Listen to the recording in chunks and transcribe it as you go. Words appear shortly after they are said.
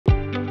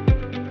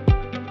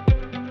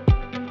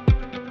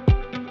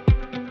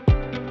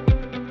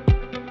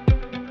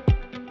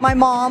My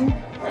mom,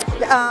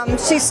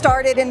 she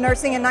started in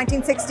nursing in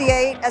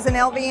 1968 as an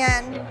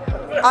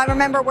LVN. I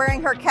remember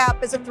wearing her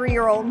cap as a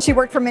 3-year-old. She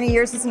worked for many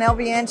years as an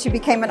LVN. She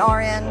became an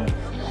RN.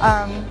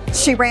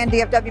 She ran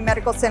DFW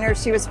Medical Center.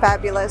 She was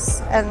fabulous,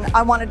 and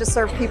I wanted to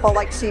serve people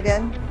like she did.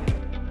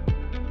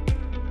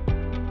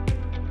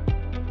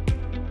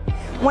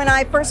 When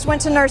I first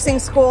went to nursing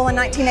school in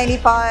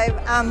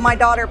 1985, my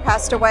daughter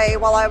passed away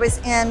while I was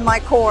in my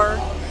corps.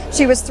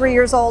 She was 3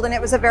 years old, and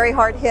it was a very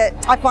hard hit.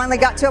 I finally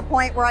got to a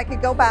point where I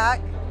could go back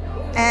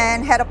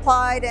and had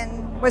applied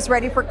and was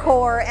ready for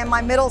corps, and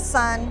my middle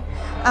son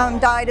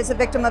died as a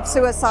victim of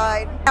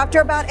suicide.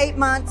 After about 8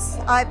 months,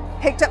 I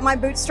picked up my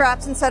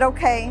bootstraps and said,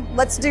 okay,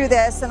 let's do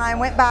this, and I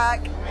went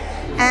back.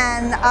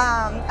 And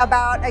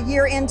about a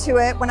year into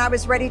it, when I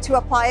was ready to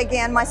apply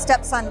again, my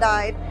stepson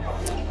died.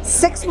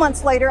 6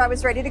 months later, I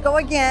was ready to go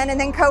again, and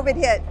then COVID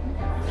hit.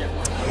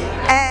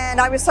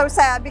 And I was so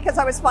sad because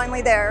I was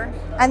finally there.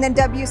 And then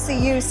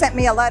WCU sent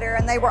me a letter,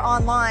 and they were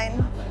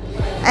online.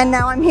 And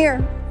now I'm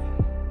here.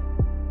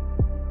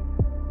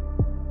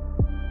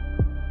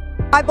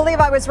 I believe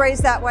I was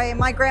raised that way.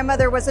 My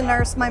grandmother was a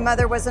nurse, my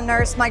mother was a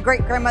nurse, my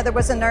great-grandmother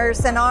was a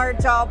nurse, and our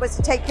job was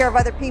to take care of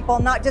other people,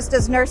 not just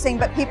as nursing,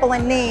 but people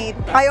in need.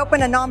 I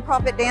opened a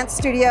nonprofit dance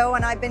studio,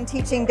 and I've been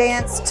teaching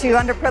dance to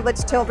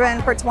underprivileged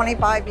children for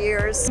 25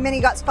 years. Many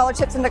got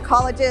scholarships into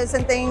colleges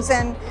and things,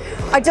 and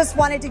I just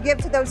wanted to give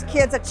to those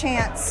kids a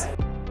chance.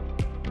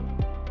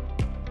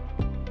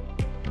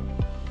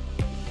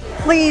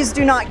 Please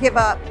do not give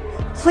up.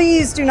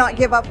 Please do not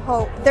give up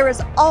hope. There is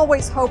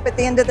always hope at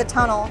the end of the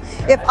tunnel.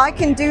 If I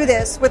can do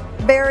this with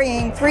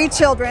burying 3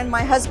 children,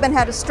 my husband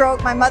had a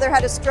stroke, my mother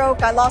had a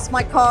stroke, I lost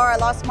my car, I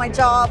lost my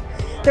job.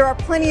 There are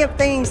plenty of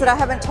things that I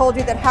haven't told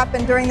you that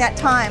happened during that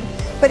time.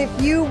 But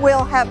if you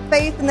will have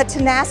faith and the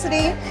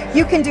tenacity,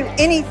 you can do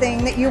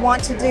anything that you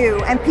want to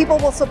do, and people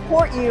will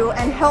support you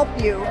and help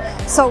you.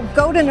 So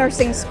go to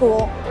nursing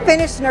school,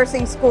 finish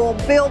nursing school,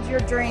 build your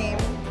dream.